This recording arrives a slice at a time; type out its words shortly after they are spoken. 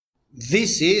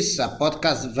This is a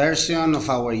podcast version of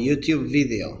our YouTube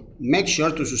video. Make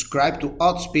sure to subscribe to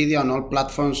Oddspedia on all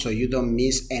platforms so you don't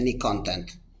miss any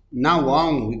content. Now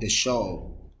on with the show.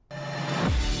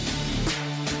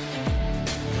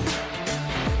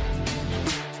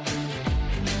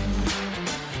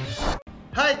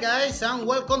 Hi guys and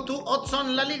welcome to Odds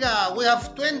on La Liga. We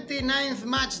have 29th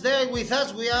match day with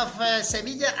us. We have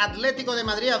Sevilla Atlético de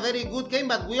Madrid, a very good game,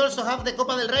 but we also have the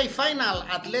Copa del Rey final,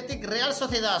 Athletic Real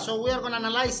Sociedad. So we are going to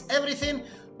analyze everything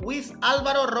with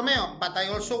Álvaro Romeo, but I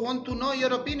also want to know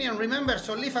your opinion. Remember,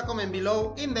 so leave a comment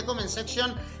below in the comment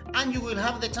section and you will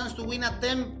have the chance to win a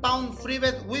 £10 free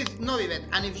bet with Novibet.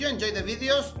 And if you enjoy the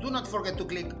videos, do not forget to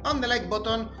click on the like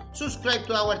button, subscribe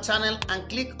to our channel and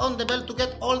click on the bell to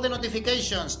get all the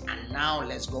notifications. And now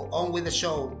let's go on with the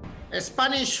show.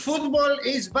 Spanish football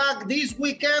is back this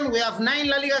weekend. We have 9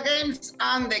 La Liga games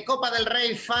and the Copa del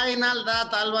Rey final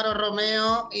that Álvaro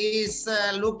Romeo is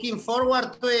looking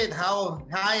forward to it.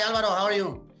 Hi Álvaro, how are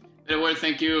you? Very well,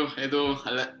 thank you, Edu.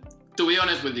 To be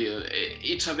honest with you,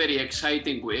 it's a very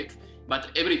exciting week, but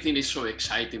everything is so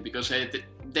exciting because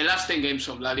the last 10 games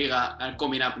of La Liga are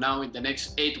coming up now in the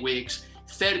next 8 weeks.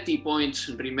 30 points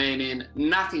remaining,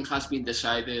 nothing has been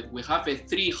decided. We have a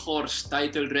 3-horse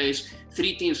title race,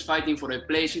 3 teams fighting for a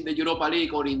place in the Europa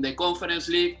League or in the Conference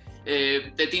League.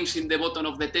 The teams in the bottom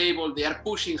of the table, they are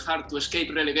pushing hard to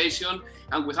escape relegation,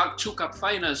 and we have 2 cup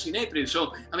finals in April.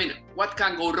 So, I mean, what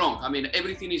can go wrong? I mean,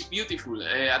 everything is beautiful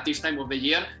at this time of the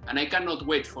year, and I cannot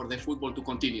wait for the football to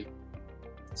continue.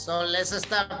 So let's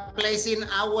start placing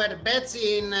our bets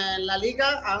in La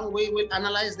Liga and we will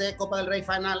analyze the Copa del Rey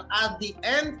final at the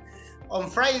end. On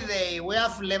Friday, we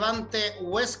have Levante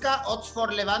Huesca, odds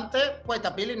for Levante, quite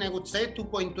appealing, I would say,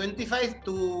 2.25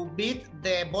 to beat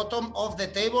the bottom of the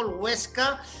table.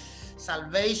 Huesca,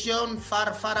 salvation,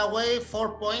 far away,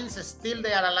 4 points, still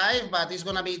they are alive, but it's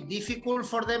going to be difficult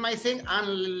for them, I think.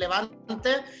 And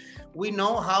Levante, we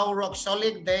know how rock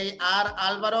solid they are,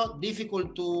 Álvaro.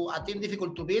 A team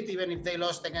difficult to beat, even if they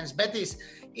lost against Betis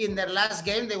in their last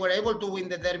game. They were able to win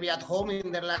the derby at home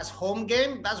in their last home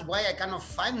game. That's why I kind of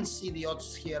fancy the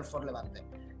odds here for Levante.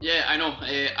 Yeah, I know,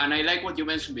 and I like what you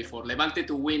mentioned before. Levante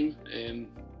to win,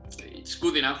 it's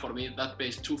good enough for me. That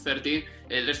pays 230.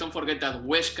 Let's don't forget that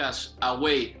Huesca's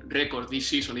away record this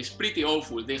season is pretty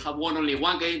awful. They have won only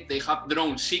 1 game, they have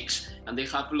drawn 6, and they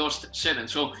have lost 7.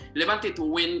 So Levante to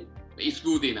win is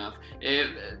good enough.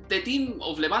 The team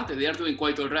of Levante, they are doing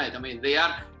quite all right. I mean, they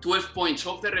are 12 points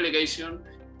off the relegation,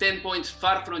 10 points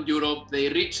far from Europe. They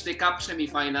reached the cup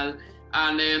semi-final,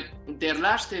 and their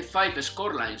last 5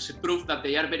 scorelines prove that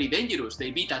they are very dangerous.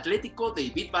 They beat Atletico, they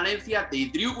beat Valencia, they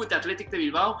drew with Athletic de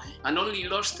Bilbao, and only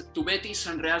lost to Betis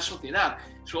and Real Sociedad.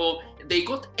 So they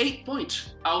got 8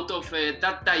 points out of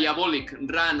that diabolic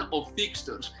run of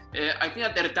fixtures. I think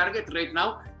that their target right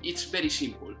now, it's very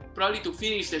simple. Probably to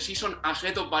finish the season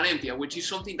ahead of Valencia, which is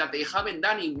something that they haven't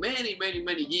done in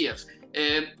many years.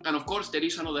 And of course, there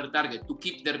is another target, to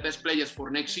keep their best players for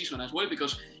next season as well,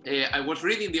 because I was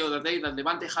reading the other day that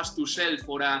Levante has to sell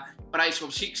for a price of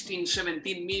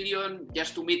 16-17 million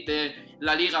just to meet the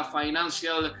La Liga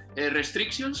financial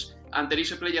restrictions. And there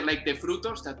is a player like De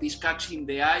Frutos that is catching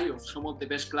the eye of some of the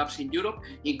best clubs in Europe,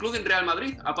 including Real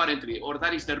Madrid, apparently, or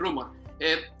that is the rumor.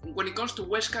 When it comes to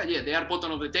Huesca, yeah, they are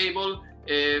bottom of the table.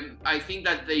 I think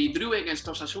that they drew against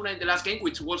Osasuna in the last game,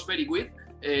 which was very good.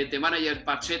 The manager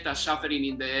Pacheta suffering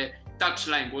in the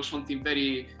touchline was something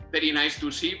very nice to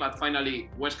see, but finally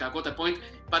Huesca got a point.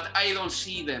 But I don't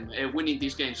see them winning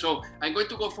this game. So I'm going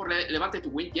to go for Levante to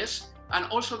win, yes. And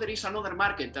also there is another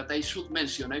market that I should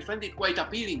mention. I find it quite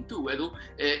appealing too, Edu.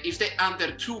 It's the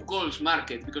under 2 goals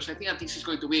market, because I think that this is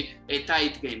going to be a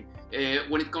tight game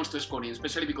when it comes to scoring,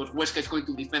 especially because Huesca is going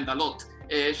to defend a lot.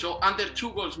 So under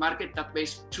 2 goals market, that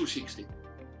pays 260.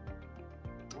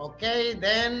 Okay,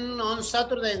 then on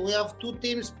Saturday we have 2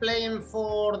 teams playing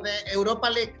for the Europa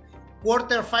League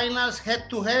quarterfinals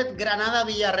head-to-head.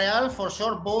 Granada-Villarreal, for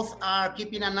sure, both are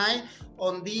keeping an eye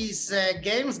on these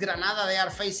games. Granada, they are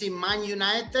facing Man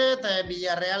United.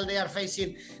 Villarreal, they are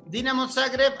facing Dinamo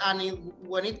Zagreb. And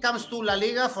when it comes to La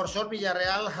Liga, for sure,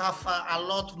 Villarreal have a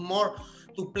lot more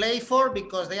to play for,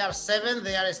 because they are 7th.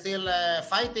 They are still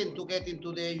fighting to get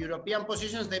into the European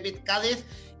positions. They beat Cádiz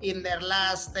in their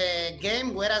last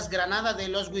game, whereas Granada, they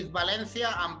lost with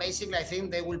Valencia, and basically I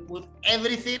think they will put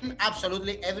everything,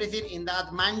 absolutely everything, in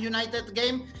that Man United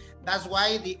game. That's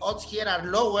why the odds here are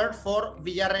lower for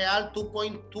Villarreal,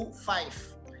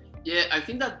 2.25. Yeah, I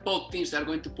think that both teams are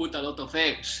going to put a lot of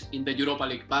eggs in the Europa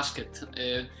League basket.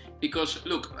 Because,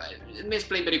 look, let me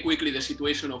explain very quickly the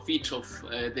situation of each of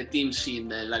the teams in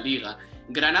La Liga.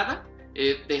 Granada,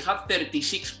 they have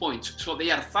 36 points, so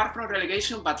they are far from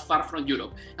relegation but far from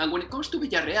Europe. And when it comes to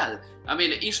Villarreal, I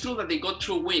mean, it's true that they got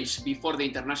 2 wins before the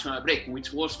international break,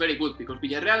 which was very good because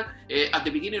Villarreal, at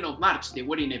the beginning of March, they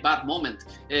were in a bad moment.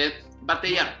 But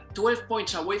they are 12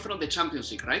 points away from the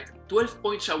Champions League, right? 12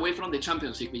 points away from the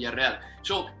Champions League, Villarreal.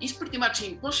 So it's pretty much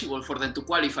impossible for them to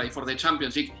qualify for the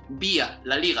Champions League via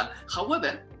La Liga.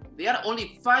 However, they are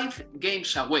only 5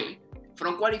 games away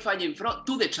from qualifying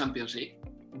to the Champions League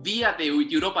via the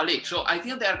Europa League. So I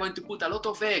think they are going to put a lot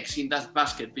of eggs in that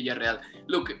basket, Villarreal.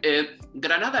 Look,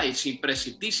 Granada is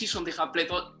impressive. This season they have played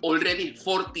already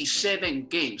 47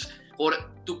 games. Or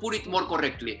to put it more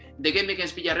correctly, the game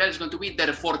against Villarreal is going to be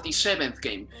their 47th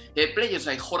game. Players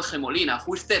like Jorge Molina,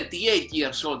 who is 38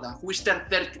 years old and who is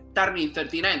turning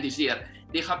 39 this year,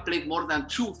 they have played more than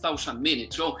 2,000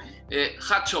 minutes. So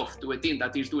hats off to a team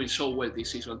that is doing so well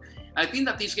this season. I think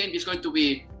that this game is going to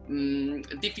be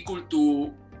difficult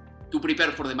to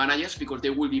prepare for the managers because they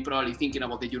will be probably thinking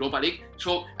about the Europa League.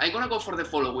 So I'm going to go for the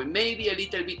following. Maybe a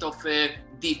little bit of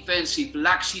defensive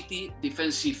laxity,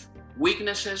 defensive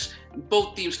weaknesses,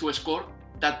 both teams to score.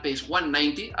 That pays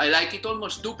 190. I like it,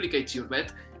 almost duplicates your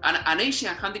bet. And an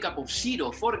Asian handicap of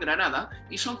 0 for Granada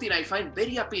is something I find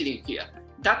very appealing here.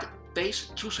 That pays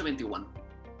 271.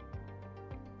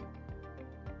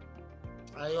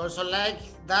 I also like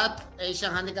that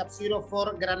Asian handicap 0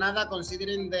 for Granada,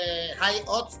 considering the high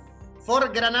odds. For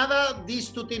Granada, these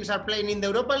two teams are playing in the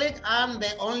Europa League, and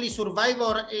the only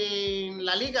survivor in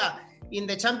La Liga in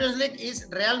the Champions League is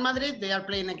Real Madrid. They are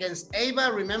playing against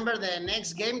Eibar. Remember, the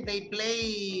next game they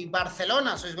play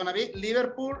Barcelona, so it's going to be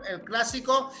Liverpool, El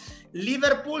Clásico,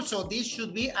 Liverpool. So this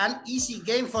should be an easy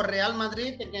game for Real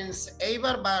Madrid against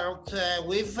Eibar, but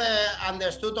we've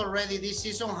understood already this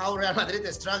season how Real Madrid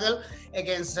struggle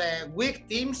against weak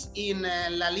teams in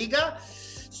La Liga.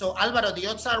 So Alvaro, the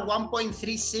odds are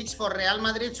 1.36 for Real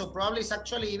Madrid, so probably it's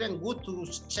actually even good to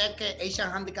check Asian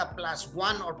handicap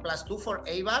 +1 or +2 for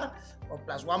Eibar, or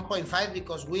 +1.5,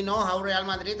 because we know how Real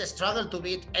Madrid struggled to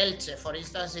beat Elche, for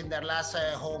instance, in their last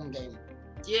home game.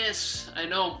 Yes, I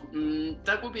know.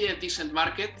 That would be a decent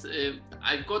market.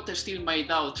 I've got still my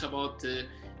doubts about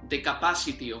the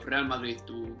capacity of Real Madrid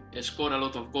to score a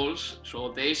lot of goals.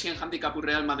 So the Asian handicap with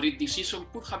Real Madrid this season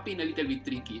could have been a little bit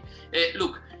tricky.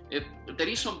 Look, there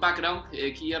is some background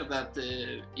here that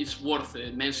is worth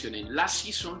mentioning. Last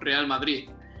season, Real Madrid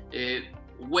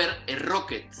were a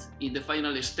rocket in the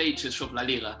final stages of La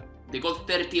Liga. They got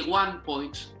 31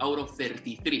 points out of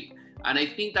 33. And I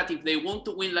think that if they want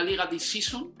to win La Liga this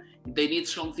season, they need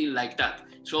something like that.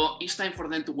 So it's time for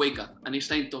them to wake up, and it's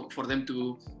time for them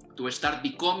to start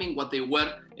becoming what they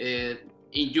were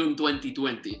in June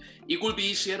 2020. It will be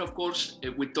easier, of course,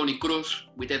 with Toni Kroos,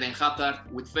 with Eden Hazard,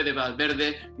 with Fede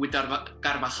Valverde, with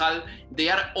Carvajal. They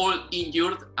are all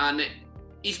injured, and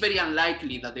it's very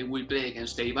unlikely that they will play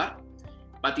against Eibar.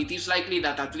 But it is likely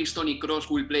that at least Toni Kroos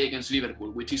will play against Liverpool,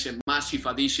 which is a massive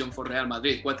addition for Real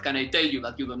Madrid. What can I tell you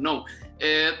that you don't know?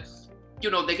 You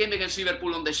know, the game against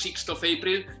Liverpool on the 6th of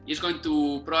April is going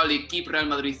to probably keep Real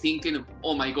Madrid thinking,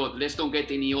 oh my God, let's don't get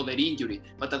any other injury.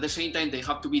 But at the same time, they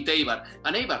have to beat Eibar.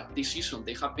 And Eibar, this season,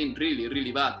 they have been really,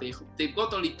 really bad. They've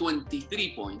got only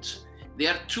 23 points. They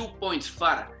are 2 points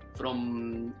far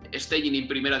from staying in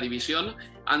Primera División.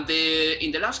 And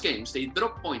in the last games, they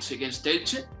dropped points against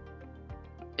Elche,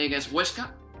 against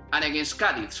Huesca, and against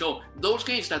Cádiz. So those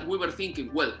games that we were thinking,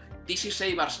 well, this is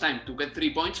Eibar's time to get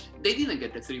 3 points, they didn't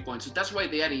get the 3 points. That's why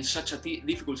they are in such a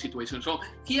difficult situation. So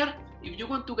here, if you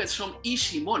want to get some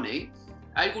easy money,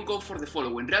 I will go for the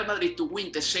following. Real Madrid to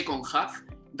win the second half,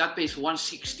 that pays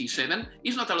 167.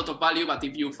 It's not a lot of value, but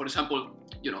if you, for example,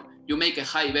 you make a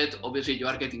high bet, obviously you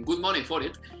are getting good money for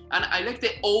it. And I like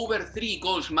the over 3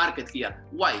 goals market here.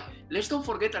 Why? Let's don't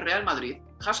forget that Real Madrid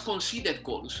has conceded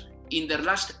goals in their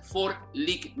last 4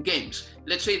 league games.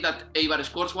 Let's say that Eibar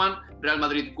scores 1, Real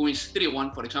Madrid wins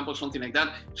 3-1, for example, something like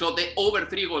that. So the over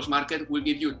 3 goals market will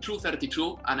give you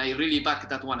 232, and I really back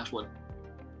that one as well.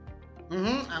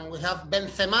 And we have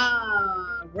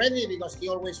Benzema ready because he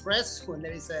always rests when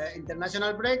there is an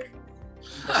international break.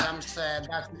 The Shams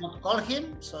does not call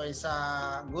him, so it's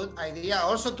a good idea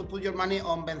also to put your money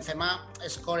on Benzema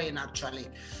scoring actually.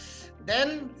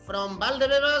 Then from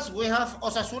Valdebebas, we have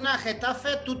Osasuna,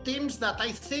 Getafe, 2 teams that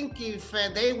I think if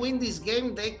they win this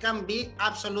game, they can be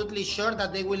absolutely sure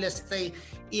that they will stay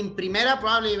in Primera,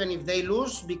 probably even if they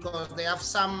lose, because they have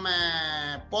some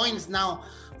points now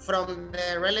from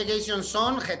the relegation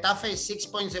zone. Getafe is 6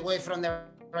 points away from the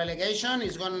relegation.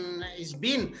 It's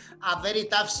been a very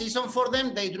tough season for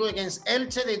them. They drew against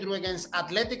Elche, they drew against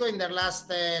Atletico in their last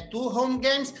 2 home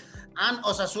games. And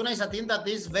Osasuna is a team that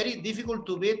is very difficult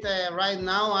to beat right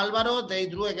now, Alvaro. They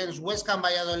drew against West Ham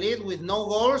Valladolid with no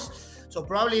goals. So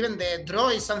probably even the draw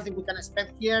is something we can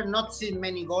expect here. Not seeing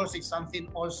many goals is something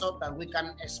also that we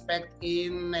can expect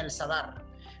in El Sadar.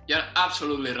 You're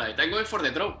absolutely right. I'm going for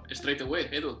the draw straight away,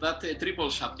 Edu. That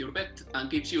triples up your bet and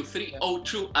gives you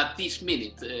 3.02 at this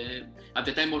minute, at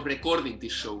the time of recording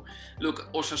this show.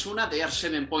 Look, Osasuna, they are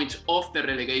 7 points off the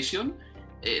relegation.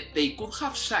 They could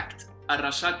have sacked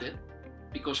Arrasate,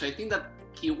 because I think that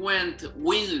he went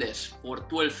winless for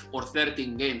 12 or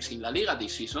 13 games in La Liga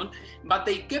this season, but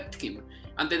they kept him,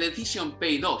 and the decision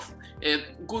paid off.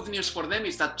 Good news for them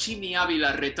is that Chimi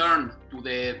Avila returned to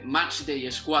the Matchday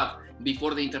squad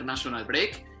before the international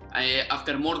break,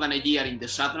 after more than a year in the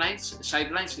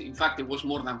sidelines. In fact, it was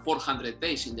more than 400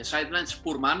 days in the sidelines.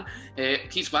 Poor man.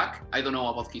 He's back. I don't know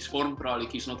about his form. Probably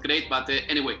he's not great, but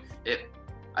anyway,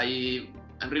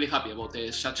 I'm really happy about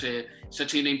such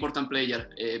an important player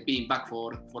being back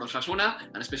for Osasuna,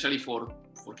 and especially for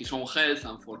his own health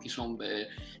and for his own...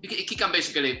 he can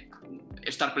basically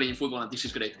start playing football, and this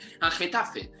is great. And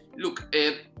Getafe, look,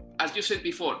 as you said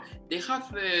before, they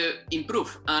have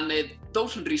improved, and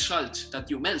those results that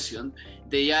you mentioned,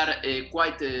 they are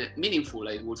quite meaningful,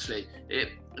 I would say.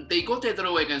 They got a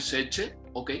draw against Elche,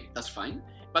 okay, that's fine.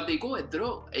 But they go a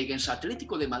draw against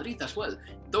Atlético de Madrid as well.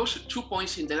 Those 2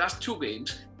 points in the last 2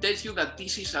 games tells you that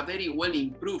this is a very well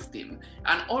improved team.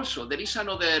 And also, there is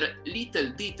another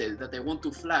little detail that I want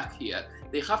to flag here.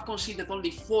 They have conceded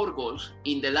only 4 goals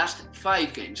in the last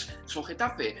 5 games. So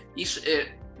Getafe is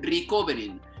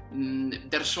recovering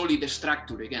their solid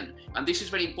structure again. And this is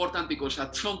very important because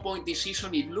at some point this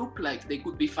season it looked like they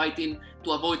could be fighting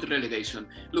to avoid relegation.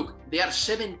 Look, they are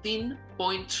 17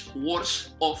 points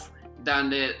worse off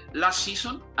than last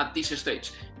season at this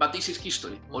stage, but this is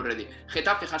history already.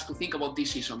 Getafe has to think about this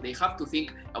season. They have to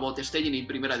think about staying in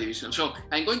Primera Division. So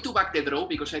I'm going to back the draw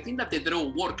because I think that the draw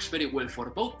works very well for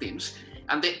both teams,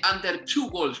 and the under 2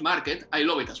 goals market, I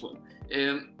love it as well.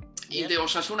 In the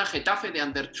Osasuna Getafe, the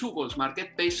under 2 goals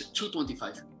market pays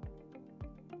 2.25.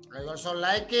 I also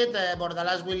like it.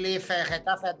 Bordalás will leave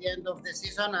Getafe at the end of the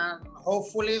season, and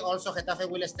hopefully also Getafe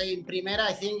will stay in Primera.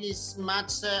 I think it's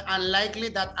much unlikely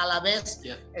that Alavés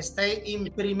stay in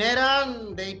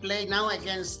Primera. They play now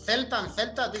against Celta, and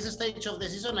Celta at this stage of the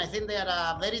season, I think they are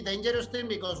a very dangerous team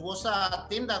because it was a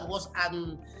team that was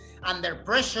under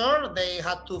pressure. They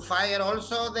had to fire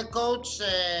also the coach,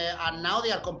 and now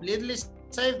they are completely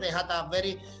safe. They had a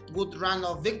very good run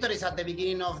of victories at the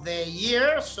beginning of the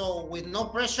year, so with no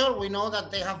pressure, we know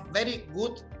that they have very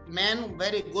good men,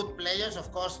 very good players.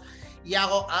 Of course,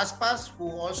 Iago Aspas, who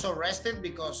also rested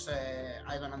because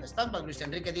I don't understand, but Luis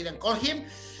Enrique didn't call him.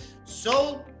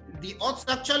 So the odds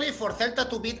actually for Celta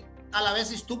to beat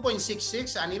Alavés is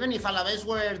 2.66, and even if Alavés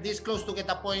were this close to get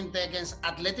a point against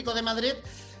Atlético de Madrid,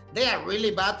 they are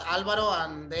really bad, Alvaro,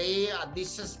 and they at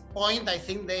this point I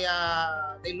think they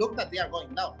look that they are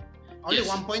going down. Only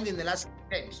 1 point in the last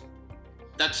games.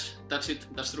 That's it.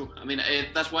 That's true. I mean,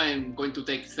 that's why I'm going to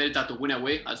take Celta to win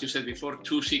away. As you said before,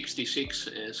 266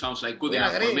 sounds like good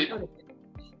enough for me.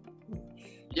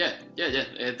 Yeah,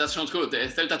 that sounds good.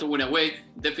 Celta to win away,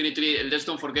 definitely. Let's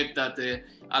don't forget that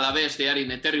Alavés, they are in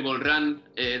a terrible run.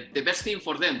 The best thing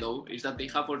for them, though, is that they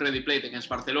have already played against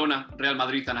Barcelona, Real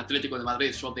Madrid and Atlético de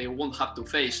Madrid, so they won't have to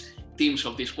face teams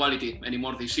of this quality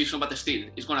anymore this season, but still,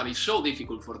 it's going to be so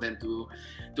difficult for them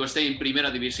to stay in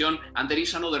Primera División. And there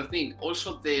is another thing.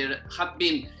 Also, there have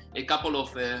been a couple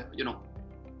of,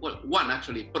 one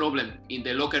actually, problem in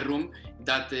the locker room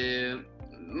that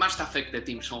must affect the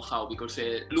team somehow, because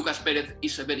Lucas Pérez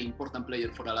is a very important player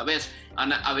for Alavés,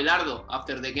 and Abelardo,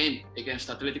 after the game against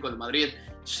Atlético de Madrid,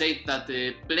 said that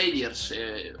players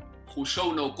who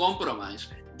show no compromise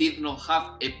did not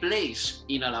have a place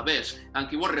in Alavés, and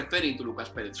he was referring to Lucas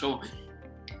Pérez. So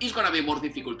it's going to be more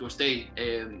difficult to stay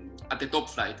at the top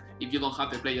flight if you don't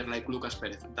have a player like Lucas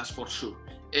Pérez, that's for sure.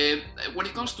 When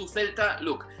it comes to Celta,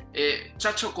 look,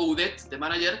 Chacho Coudet, the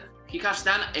manager, he has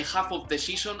done a half of the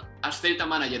season as Celta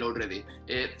manager already.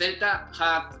 Celta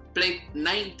have played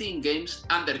 19 games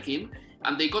under him,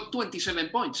 and they got 27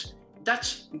 points.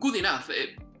 That's good enough.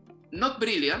 Not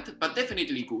brilliant, but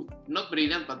definitely good. Not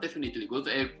brilliant, but definitely good.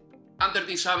 Under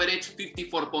this average,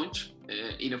 54 points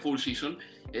in a full season,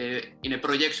 in a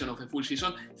projection of a full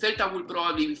season. Celta will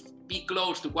probably be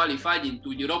close to qualifying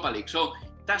to Europa League, so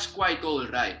that's quite all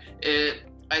right.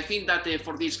 I think that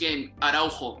for this game,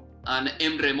 Araujo and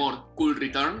Emre Mor could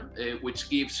return, which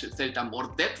gives Celta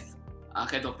more depth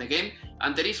ahead of the game.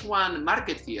 And there is one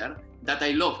market here that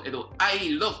I love, Edu. I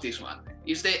love this one.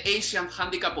 It's the Asian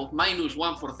handicap of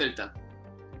 -1 for Celta.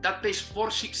 That pays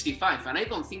 4.65, and I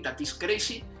don't think that is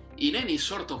crazy in any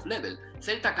sort of level.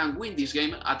 Celta can win this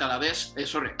game at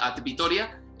at Vitoria,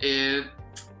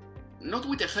 not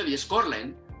with a heavy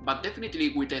scoreline, but definitely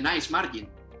with a nice margin.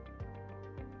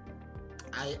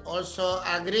 I also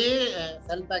agree.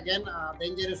 Celta again, a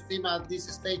dangerous team at this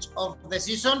stage of the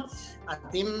season. A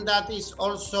team that is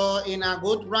also in a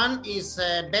good run is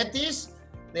Betis.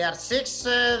 They are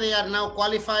 6th. They are now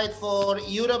qualified for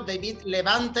Europe. They beat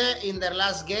Levante in their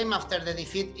last game after the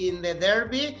defeat in the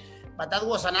derby. But that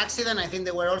was an accident. I think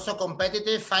they were also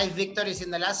competitive. 5 victories in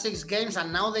the last 6 games.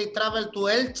 And now they travel to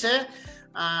Elche.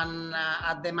 And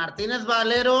at the Martinez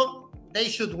Valero, they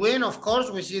should win, of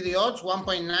course. We see the odds,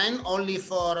 1.9 only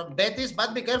for Betis.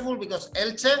 But be careful because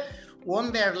Elche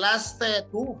won their last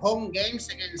 2 home games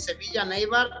against Sevilla and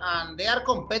Eibar. And they are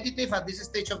competitive at this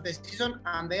stage of the season.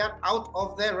 And they are out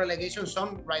of the relegation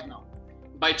zone right now.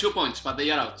 By 2 points, but they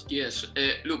are out, yes.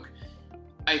 Look,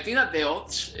 I think that the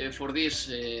odds for this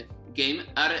game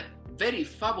are very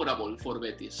favorable for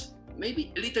Betis.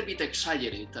 Maybe a little bit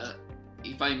exaggerated,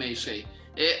 if I may say.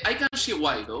 I can see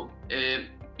why, though.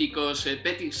 Because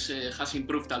Betis has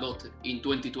improved a lot in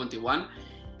 2021.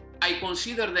 I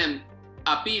consider them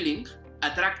appealing,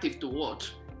 attractive to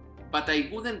watch, but I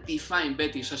wouldn't define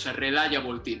Betis as a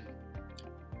reliable team.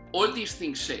 All these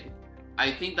things said,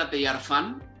 I think that they are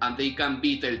fun and they can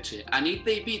beat Elche. And if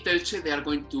they beat Elche, they are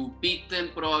going to beat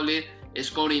them probably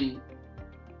scoring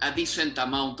a decent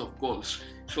amount of goals.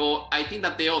 So I think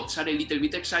that the odds are a little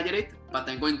bit exaggerated, but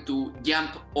I'm going to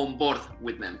jump on board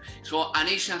with them. So an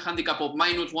Asian handicap of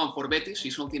 -1 for Betis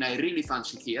is something I really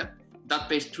fancy here. That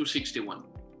pays 261.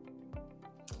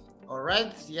 All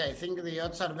right. Yeah, I think the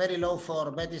odds are very low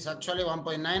for Betis, actually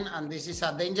 1.9, and this is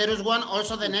a dangerous one.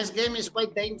 Also, the next game is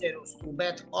quite dangerous to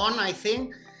bet on, I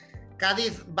think.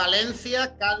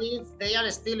 Cádiz-Valencia. Cádiz, they are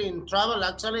still in trouble,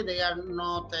 actually. They are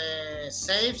not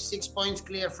safe. 6 points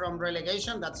clear from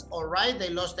relegation. That's all right. They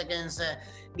lost against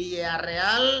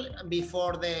Villarreal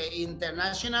before the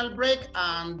international break,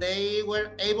 and they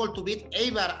were able to beat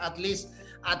Eibar at least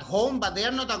at home, but they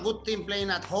are not a good team playing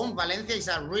at home. Valencia is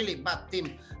a really bad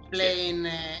team playing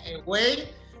away.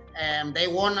 They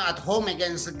won at home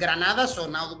against Granada, so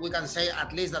now we can say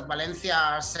at least that Valencia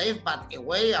are safe, but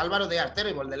away, Álvaro, they are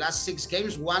terrible. The last 6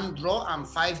 games, 1 draw and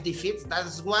 5 defeats.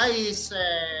 That's why it's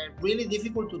really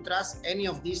difficult to trust any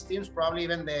of these teams. Probably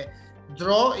even the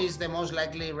draw is the most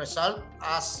likely result,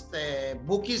 as the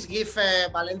bookies give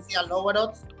Valencia lower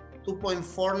odds,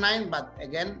 2.49, but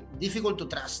again, difficult to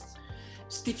trust.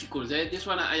 It's difficult. This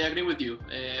one, I agree with you.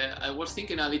 I was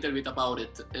thinking a little bit about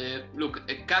it. Look,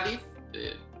 Cádiz,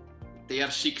 they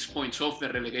are 6 points off the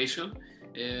relegation.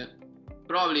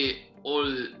 Probably all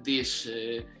this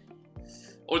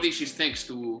is thanks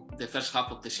to the first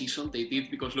half of the season they did,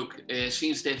 because look,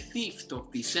 since the 5th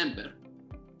of December,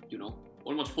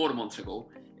 almost 4 months ago,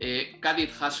 Cádiz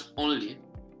has only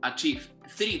achieved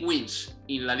 3 wins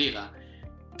in La Liga.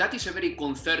 That is a very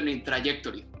concerning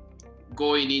trajectory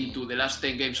going into the last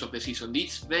 10 games of the season.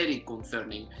 It's very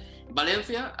concerning.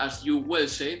 Valencia, as you well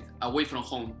said, away from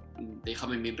home, they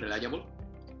haven't been reliable.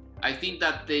 I think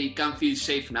that they can feel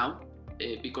safe now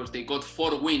because they got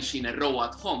 4 wins in a row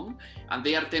at home and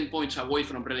they are 10 points away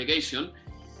from relegation.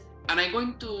 And I'm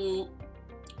going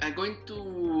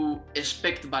to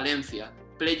expect Valencia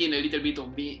playing a little bit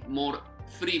of more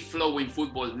free-flowing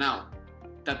football now,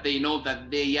 that they know that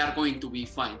they are going to be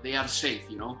fine, they are safe,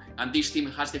 and this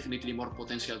team has definitely more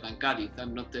potential than Cádiz.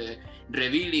 I'm not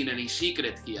revealing any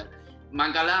secret here.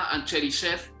 Mangala and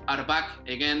Cherisev are back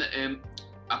again,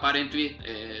 apparently,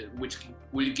 which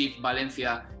will give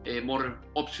Valencia more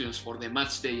options for the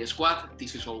matchday squad.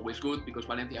 This is always good because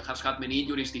Valencia has had many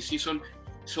injuries this season.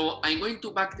 So I'm going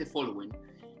to back the following.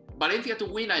 Valencia to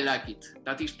win, I like it.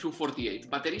 That is 248.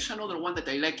 But there is another one that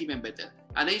I like even better.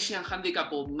 An Asian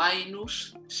handicap of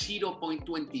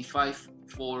 -0.25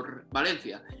 for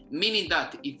Valencia. Meaning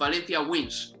that if Valencia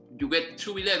wins, you get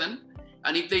 211.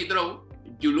 And if they draw,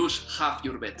 you lose half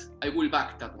your bet. I will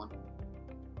back that one.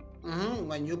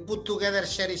 When you put together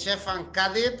Cherisev and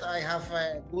Cádiz, I have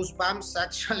goosebumps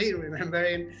actually,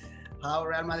 remembering how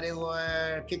Real Madrid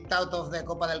were kicked out of the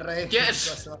Copa del Rey.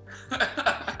 Yes!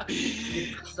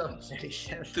 because of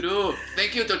Cherisev. True.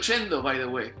 Thank you to Chendo, by the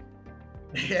way.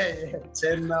 Yeah.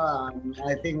 Chendo,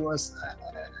 I think was...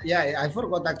 I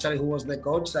forgot actually who was the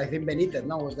coach. I think Benítez,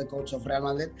 was the coach of Real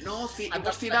Madrid. No, it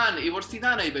was Zidane. It was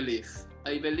Zidane, I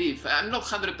believe. I'm not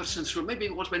 100% sure. Maybe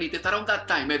it was Benítez around that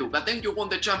time, Edu. But then you won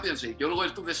the Champions League. You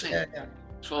always do the same. Yeah.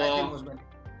 So... I think it was Benítez.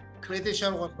 Pretty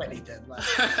sure it was Benítez. But...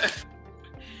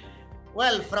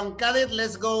 Well, from Cádiz,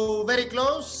 let's go very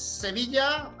close.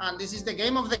 Sevilla, and this is the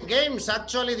game of the games.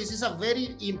 Actually, this is a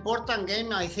very important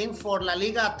game, I think, for La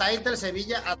Liga title.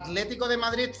 Sevilla, Atlético de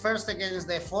Madrid, first against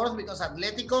the fourth, because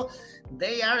Atlético,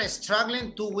 they are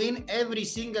struggling to win every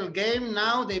single game.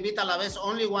 Now they beat Alaves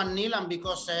only 1-0, and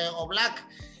because Oblak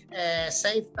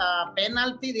saved a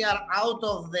penalty, they are out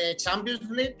of the Champions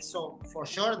League. So for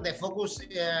sure the focus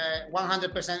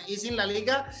 100% is in La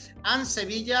Liga, and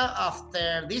Sevilla,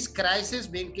 after this crisis,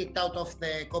 being kicked out of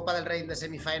the Copa del Rey in the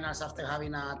semi-finals after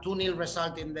having a 2-0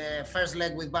 result in the first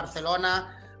leg with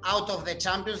Barcelona, out of the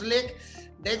Champions League.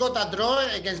 They got a draw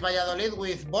against Valladolid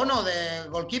with Bono, the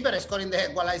goalkeeper, scoring the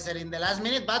equalizer in the last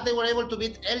minute, but they were able to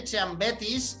beat Elche and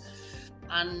Betis.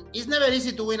 And it's never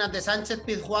easy to win at the Sánchez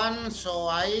Pizjuán, so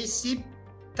I see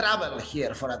trouble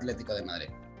here for Atlético de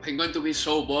Madrid. I'm going to be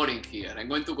so boring here. I'm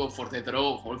going to go for the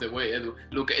draw all the way, Edu.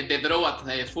 Look, the draw at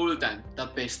the full time,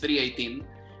 that pays 318,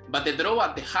 but the draw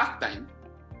at the halftime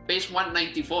pays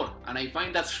 194, and I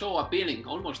find that so appealing,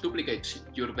 almost duplicates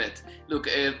your bet. Look,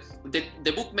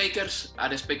 the bookmakers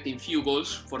are expecting few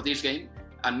goals for this game,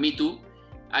 and me too.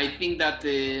 I think that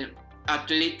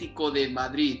Atlético de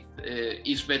Madrid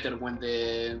is better when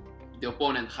the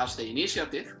opponent has the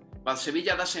initiative, but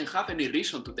Sevilla doesn't have any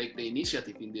reason to take the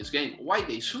initiative in this game. Why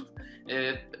they should?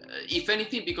 If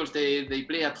anything, because they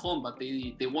play at home, but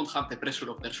they won't have the pressure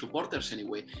of their supporters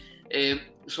anyway.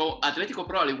 So Atlético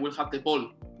probably will have the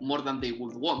ball more than they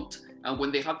would want, and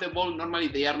when they have the ball, normally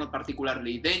they are not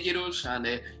particularly dangerous.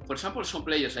 And for example, some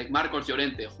players like Marcos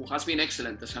Llorente, who has been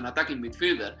excellent as an attacking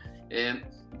midfielder,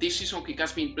 this season he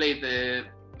has been played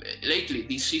lately.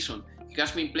 This season he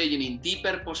has been playing in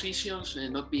deeper positions,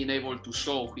 not being able to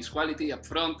show his quality up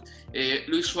front.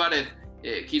 Luis Suarez,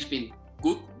 he's been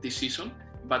good this season,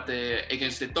 but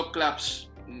against the top clubs,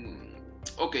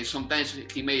 okay, sometimes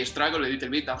he may struggle a little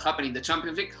bit. That happened in the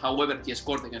Champions League. However, he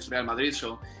scored against Real Madrid,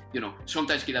 so you know,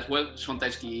 sometimes he does well,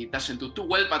 sometimes he doesn't do too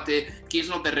well, but he's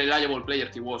not the reliable player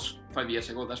he was 5 years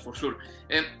ago, that's for sure.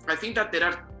 I think that there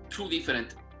are two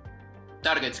different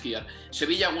targets here.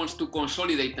 Sevilla wants to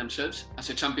consolidate themselves as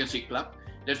a Champions League club.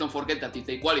 Let's not forget that if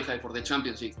they qualify for the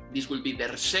Champions League, this will be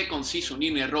their second season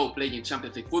in a row playing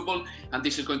Champions League football, and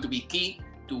this is going to be key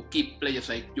to keep players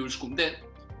like Jules Koundé,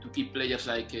 to keep players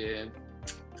like,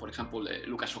 for example,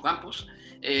 Lucas Ocampos.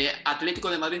 Atlético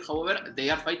de Madrid, however, they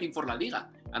are fighting for La Liga,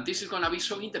 and this is going to be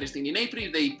so interesting. In April,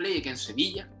 they play against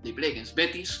Sevilla, they play against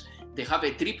Betis, they have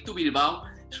a trip to Bilbao,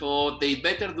 so they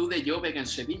better do the job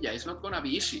against Sevilla. It's not going to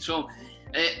be easy. So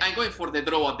I'm going for the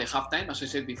draw at the halftime, as I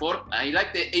said before. I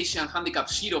like the Asian handicap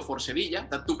 0 for Sevilla.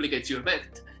 That duplicates your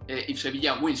bet. If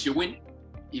Sevilla wins, you win.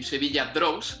 If Sevilla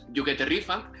draws, you get a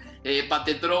refund. But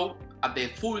the draw at the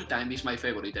full time is my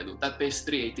favorite, Edu. That pays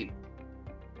 318.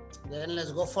 Then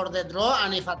let's go for the draw,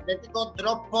 and if Atletico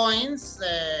drop points,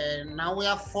 now we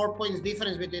have 4 points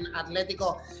difference between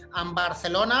Atletico and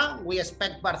Barcelona. We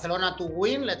expect Barcelona to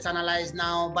win. Let's analyze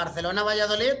now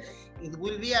Barcelona-Valladolid. It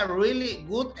will be a really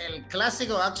good El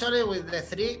Clásico, actually, with the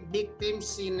three big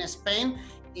teams in Spain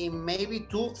in maybe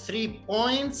 2-3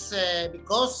 points,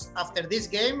 because after this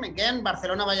game, again,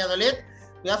 Barcelona-Valladolid,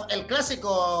 we have El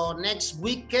Clásico next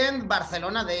weekend.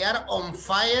 Barcelona, they are on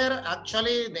fire.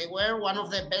 Actually, they were one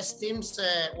of the best teams,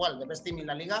 well, the best team in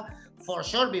La Liga, for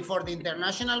sure, before the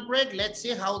international break. Let's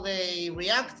see how they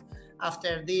react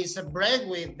after this break,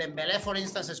 with Dembélé, for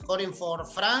instance, scoring for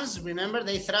France. Remember,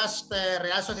 they thrashed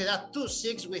Real Sociedad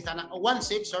 1-6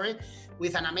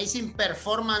 with an amazing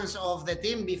performance of the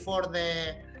team before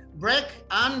the break.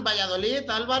 And Valladolid,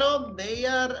 Álvaro, they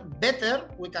are better,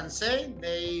 we can say.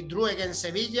 They drew against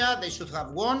Sevilla, they should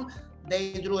have won.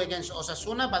 They drew against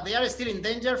Osasuna, but they are still in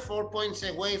danger, 4 points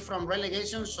away from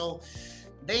relegation. So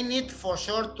they need for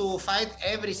sure to fight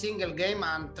every single game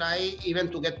and try even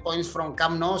to get points from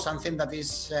Camp Nou, something that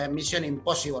is mission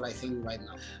impossible, I think, right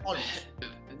now. Almost.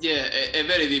 Yeah, a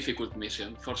very difficult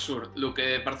mission, for sure. Look,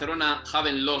 Barcelona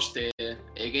haven't lost a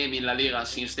game in La Liga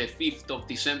since the 5th of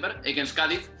December against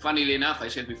Cádiz. Funnily enough, I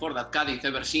said before that Cádiz,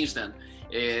 ever since then,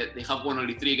 they have won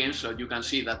only 3 games, so you can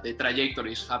see that the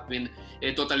trajectories have been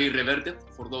totally reverted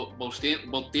for both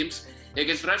teams.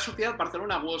 Against Real Sociedad,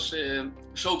 Barcelona was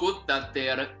so good that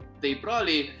they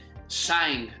probably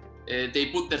signed, they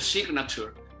put their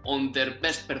signature on their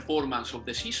best performance of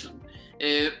the season.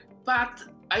 But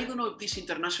I don't know if this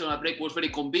international break was very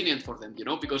convenient for them, you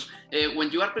know, because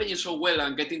when you are playing so well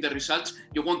and getting the results,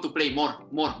 you want to play more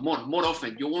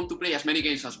often. You want to play as many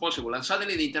games as possible. And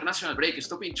suddenly the international break,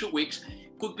 stopping 2 weeks,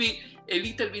 could be a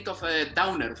little bit of a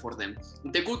downer for them.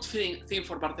 The good thing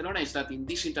for Barcelona is that in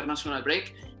this international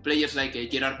break, players like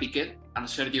Gerard Piqué and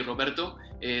Sergi Roberto,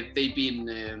 they've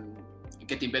been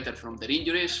getting better from their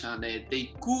injuries, and they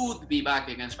could be back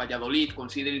against Valladolid,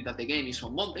 considering that the game is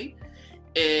on Monday.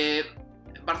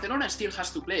 Barcelona still has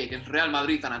to play against Real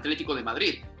Madrid and Atlético de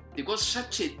Madrid. They've got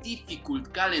such a difficult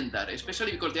calendar,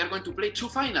 especially because they are going to play 2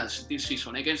 finals this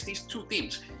season against these 2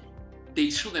 teams. They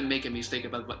shouldn't make a mistake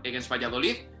against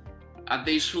Valladolid, and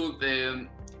they should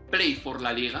play for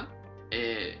La Liga,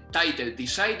 title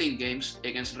deciding games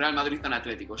against Real Madrid and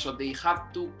Atlético. So they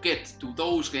have to get to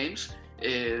those games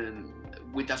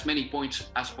with as many points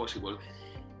as possible.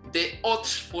 The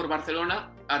odds for Barcelona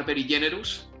are very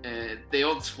generous. The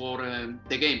odds for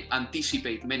the game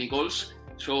anticipate many goals.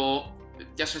 So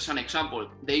just as an example,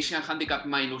 the Asian handicap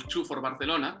 -2 for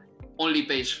Barcelona only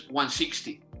pays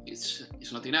 160.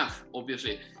 It's not enough,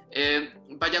 obviously.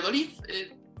 Valladolid,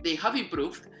 they have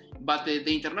improved, but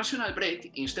the international break,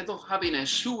 instead of having a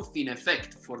soothing effect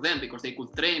for them because they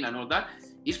could train and all that,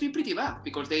 it's been pretty bad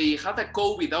because they had a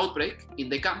COVID outbreak in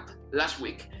the camp last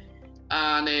week.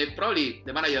 And probably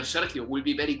the manager Sergio will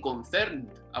be very concerned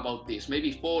about this.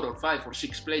 Maybe 4 or 5 or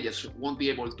 6 players won't be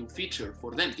able to feature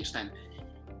for them this time.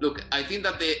 Look, I think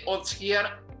that the odds here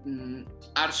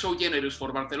are so generous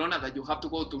for Barcelona that you have to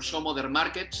go to some other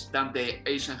markets than the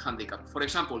Asian handicap. For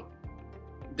example,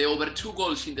 the over 2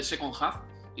 goals in the second half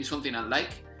is something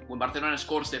unlike. When Barcelona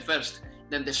scores the first,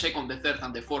 then the second, the third,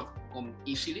 and the fourth come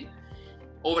easily.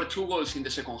 Over 2 goals in the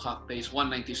second half pays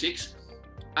 196.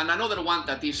 And another one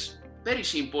that is very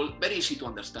simple, very easy to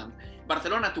understand.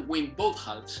 Barcelona to win both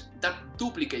halves, that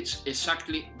duplicates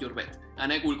exactly your bet.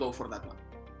 And I will go for that one.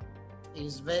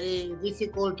 It's very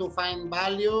difficult to find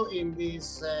value in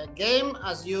this game,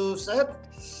 as you said.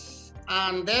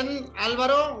 And then,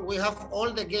 Álvaro, we have all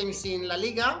the games in La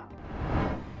Liga.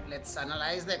 Let's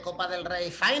analyze the Copa del Rey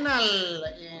final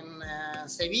in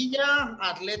Sevilla,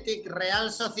 Athletic Real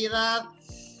Sociedad,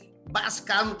 Basque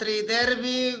Country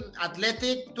Derby.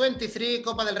 Athletic 23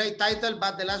 Copa del Rey title,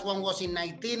 but the last one was in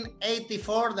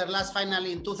 1984, their last final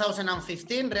in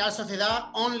 2015. Real Sociedad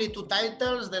only 2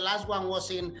 titles, the last one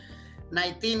was in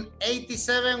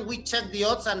 1987. We checked the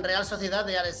odds, and Real Sociedad,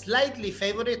 they are slightly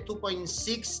favorite,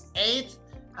 2.68.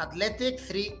 Athletic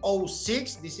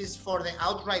 306. This is for the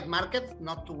outright market,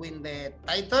 not to win the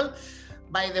title.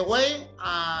 By the way,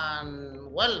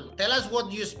 well, tell us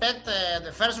what you expect.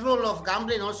 The first rule of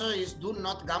gambling also is do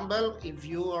not gamble if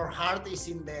your heart is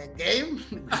in the game.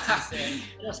 This is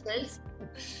the first case.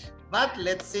 But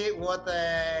let's see what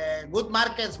good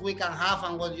markets we can have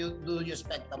and what do you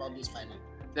expect about this final.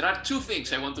 There are 2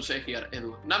 things I want to say here,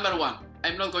 Edu. Number 1,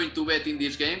 I'm not going to bet in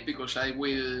this game because I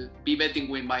will be betting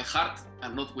with my heart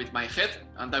and not with my head,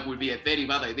 and that will be a very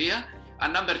bad idea.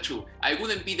 And number 2, I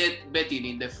wouldn't be betting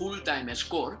in the full-time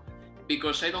score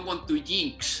because I don't want to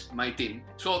jinx my team.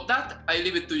 So that, I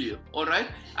leave it to you, all right?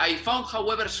 I found,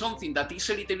 however, something that is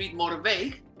a little bit more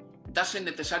vague, doesn't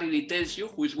necessarily tell you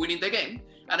who is winning the game,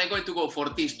 and I'm going to go for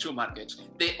these 2 markets.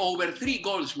 The over 3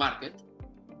 goals market.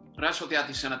 Real Sociedad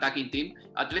is an attacking team.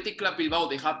 Athletic Club Bilbao,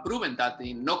 they have proven that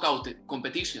in knockout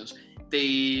competitions,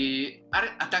 they are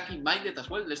attacking minded as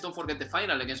well. Let's don't forget the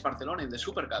final against Barcelona in the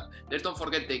Super Cup. Let's don't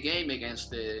forget the game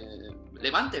against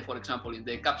Levante, for example, in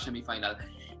the Cup semi-final.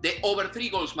 The over 3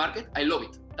 goals market, I love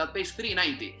it. That pays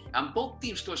 390, and both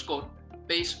teams to score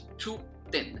pays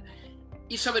 210.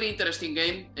 It's a very interesting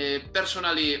game.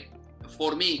 Personally,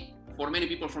 for me, for many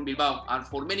people from Bilbao, and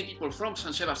for many people from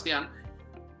San Sebastián,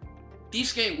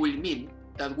 this game will mean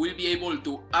that we'll be able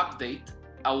to update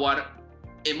our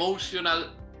emotional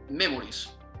memories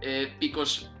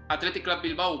because Athletic Club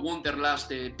Bilbao won their last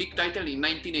big title in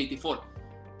 1984.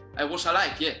 I was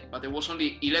alive, yeah, but I was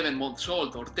only 11 months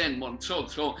old or 10 months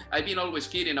old, so I've been always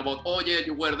kidding about, oh yeah,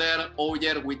 you were there, oh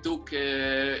yeah, we took,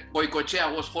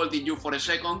 Goicoechea was holding you for a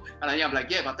second, and I am like,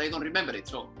 yeah, but I don't remember it,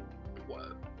 so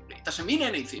it doesn't mean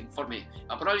anything for me.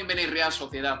 And probably many Real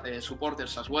Sociedad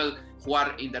supporters as well, who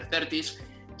are in their 30s,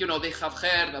 you know, they have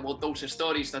heard about those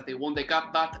stories that they won the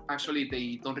cup, but actually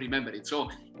they don't remember it. So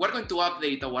we're going to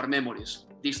update our memories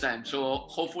this time. So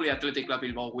hopefully Athletic Club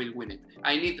Bilbao will win it.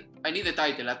 I need a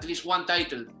title, at least 1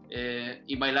 title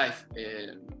in my life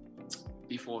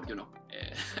before, you know,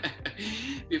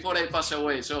 before I pass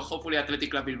away. So hopefully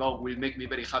Athletic Club Bilbao will make me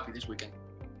very happy this weekend.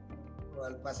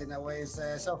 Well, passing away is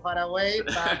so far away,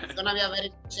 but it's gonna be a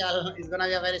very special. It's gonna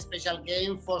be a very special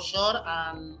game for sure.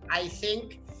 And I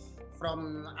think,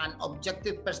 from an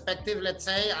objective perspective, let's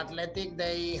say Athletic,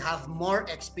 they have more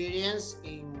experience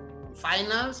in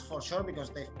finals for sure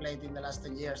because they've played in the last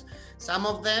 10 years. Some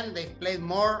of them they've played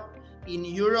more in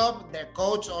Europe. Their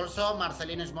coach also,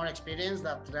 Marcelino, is more experienced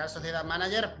than Real Sociedad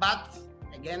manager. But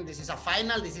again, this is a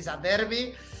final. This is a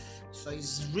derby. So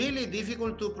it's really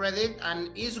difficult to predict, and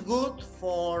it's good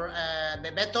for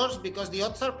the bettors because the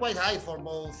odds are quite high for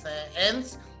both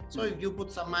ends. So if you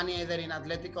put some money either in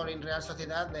Athletic or in Real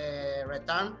Sociedad, the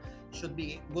return should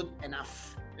be good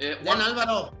enough.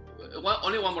 Álvaro.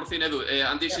 Only one more thing, Edu,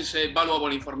 and this is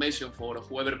valuable information for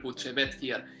whoever puts a bet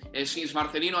here. Since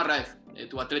Marcelino arrived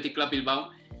to Athletic Club Bilbao,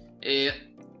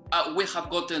 we have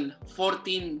gotten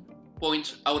 14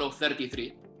 points out of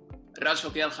 33. Real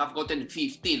Sociedad have gotten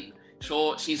 15.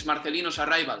 So since Marcelino's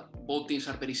arrival, both teams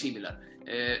are very similar.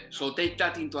 So take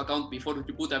that into account before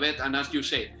you put a bet. And as you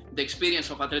say, the experience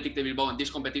of Athletic de Bilbao in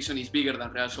this competition is bigger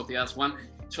than Real Sociedad's one.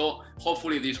 So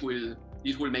hopefully this will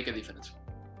make a difference.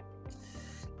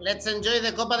 Let's enjoy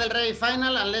the Copa del Rey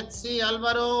final, and let's see,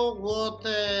 Álvaro, what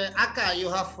ACA you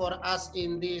have for us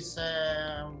in this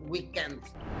weekend.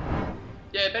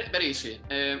 Yeah, very easy.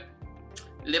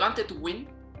 Levante to win,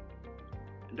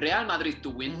 Real Madrid to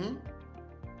win,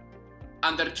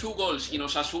 under 2 goals in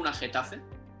Osasuna Getafe,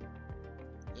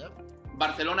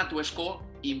 Barcelona to score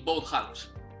in both halves.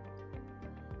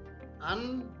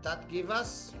 And that gives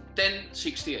us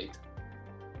 10-68.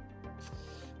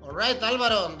 All right,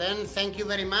 Álvaro, then thank you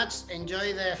very much.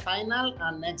 Enjoy the final,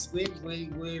 and next week we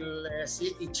will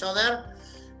see each other,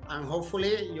 and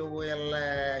hopefully you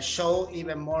will show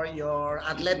even more your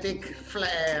Athletic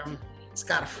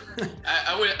scarf.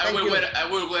 I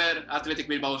will wear Athletic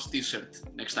Bilbao's t-shirt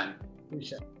next time.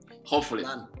 Hopefully.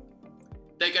 Done.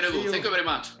 Take care, Edu. Thank you very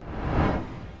much.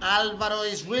 Álvaro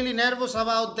is really nervous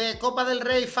about the Copa del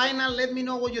Rey final. Let me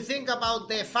know what you think about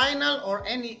the final or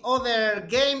any other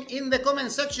game in the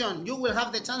comment section. You will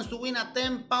have the chance to win a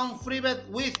 £10 free bet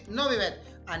with Novibet.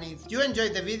 And if you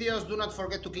enjoyed the videos, do not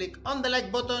forget to click on the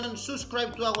like button,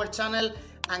 subscribe to our channel,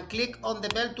 and click on the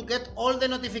bell to get all the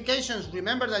notifications.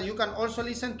 Remember that you can also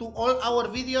listen to all our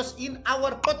videos in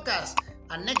our podcast.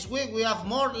 And next week we have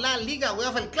more La Liga, we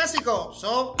have El Clásico.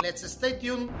 So let's stay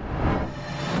tuned.